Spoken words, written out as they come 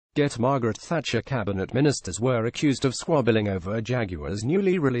GETTYMargaret Thatcher cabinet ministers were accused of squabbling over Jaguars.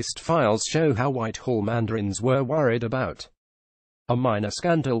 Newly released files show how Whitehall mandarins were worried about a minor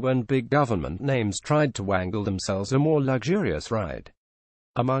scandal when big government names tried to wangle themselves a more luxurious ride.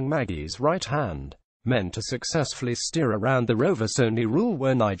 Among Maggie's right-hand men to successfully steer around the Roversonly rule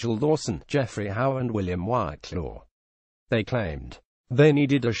were Nigel Lawson, Geoffrey, Howe and Whitelaw. They claimed they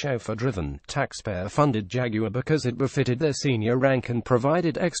needed a chauffeur-driven, taxpayer-funded Jaguar because it befitted their senior rank and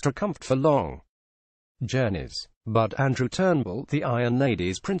provided extra comfort for long journeys. But Andrew Turnbull, the Iron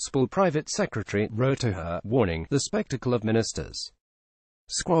Lady's principal private secretary, wrote to her, warning, "The spectacle of ministers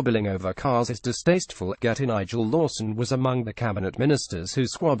squabbling over cars is distasteful." Nigel Lawson was among the cabinet ministers who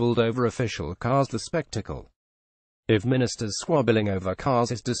squabbled over official cars. The spectacle. If ministers squabbling over cars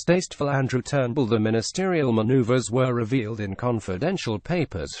is distasteful, Andrew Turnbull. The ministerial manoeuvres were revealed in confidential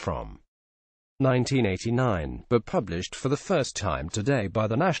papers from 1989, but published for the first time today by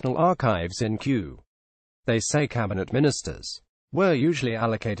the National Archives in Kew. They say cabinet ministers were usually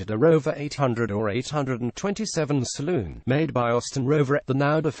allocated a Rover 800 or 827 saloon, made by Austin Rover, the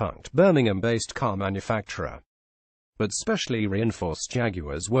now-defunct Birmingham-based car manufacturer. But specially reinforced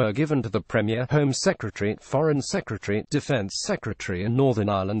Jaguars were given to the Premier, Home Secretary, Foreign Secretary, Defence Secretary and Northern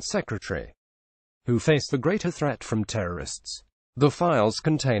Ireland Secretary, who face the greater threat from terrorists. The files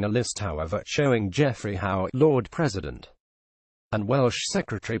contain a list, however, showing Geoffrey, Howe, Lord President, and Welsh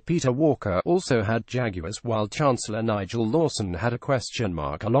Secretary Peter Walker also had Jaguars, while Chancellor Nigel Lawson had a question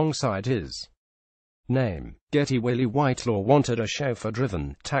mark alongside his name. Willie Whitelaw wanted a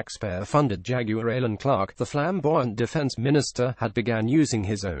chauffeur-driven, taxpayer-funded Jaguar. Alan Clark, the flamboyant defence minister, had begun using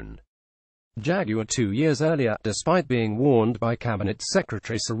his own Jaguar 2 years earlier, despite being warned by Cabinet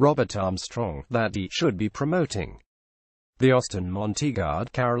Secretary Sir Robert Armstrong that he should be promoting the Austin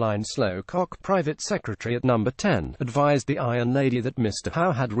Monteguard. Caroline Slowcock, private secretary at Number 10, advised the Iron Lady that Mr.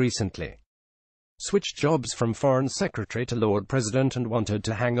 Howe had recently switched jobs from Foreign Secretary to Lord President and wanted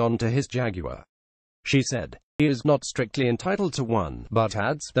to hang on to his Jaguar. She said, "He is not strictly entitled to one," but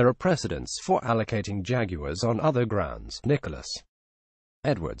adds, "There are precedents for allocating Jaguars on other grounds." Nicholas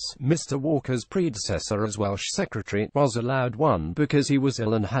Edwards, Mr. Walker's predecessor as Welsh Secretary, was allowed one because he was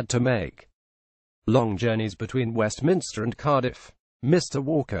ill and had to make long journeys between Westminster and Cardiff. Mr.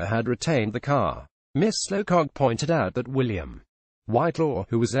 Walker had retained the car. Miss Slowcock pointed out that William Whitelaw,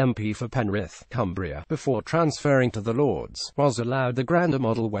 who was MP for Penrith, Cumbria, before transferring to the Lords, was allowed the grander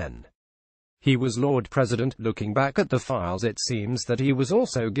model when he was Lord President. Looking back at the files, it seems that he was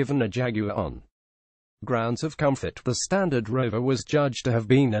also given a Jaguar on grounds of comfort. The standard Rover was judged to have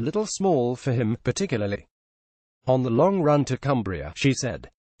been a little small for him, particularly on the long run to Cumbria, she said.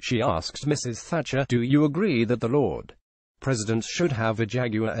 She asked Mrs. Thatcher, "Do you agree that the Lord President should have a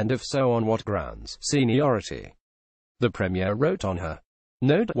Jaguar, and if so, on what grounds?" Seniority. The Premier wrote on her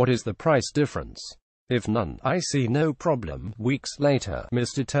note, "What is the price difference? If none, I see no problem." Weeks later,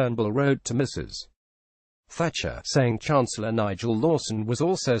 Mr. Turnbull wrote to Mrs. Thatcher, saying Chancellor Nigel Lawson was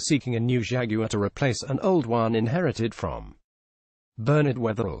also seeking a new Jaguar to replace an old one inherited from Bernard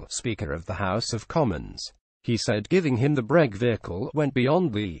Weatherall, Speaker of the House of Commons. He said giving him the Breg vehicle went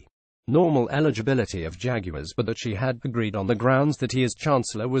beyond the normal eligibility of Jaguars, but that she had agreed on the grounds that he as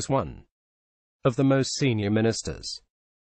Chancellor was one of the most senior ministers.